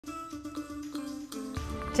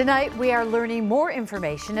Tonight, we are learning more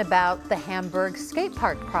information about the Hamburg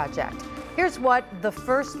skatepark project. Here's what the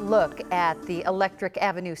first look at the Electric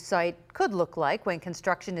Avenue site could look like when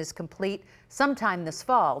construction is complete sometime this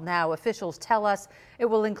fall. Now, officials tell us it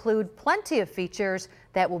will include plenty of features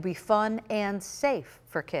that will be fun and safe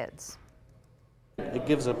for kids. It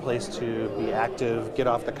gives a place to be active, get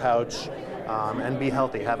off the couch, and be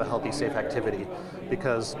healthy, have a healthy, safe activity.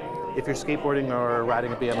 Because if you're skateboarding or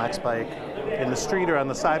riding a BMX bike in the street or on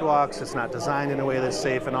the sidewalks, it's not designed in a way that's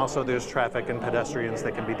safe, and also there's traffic and pedestrians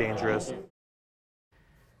that can be dangerous.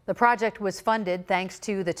 The project was funded thanks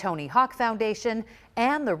to the Tony Hawk Foundation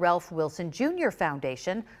and the Ralph Wilson Jr.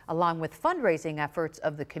 Foundation, along with fundraising efforts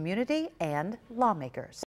of the community and lawmakers.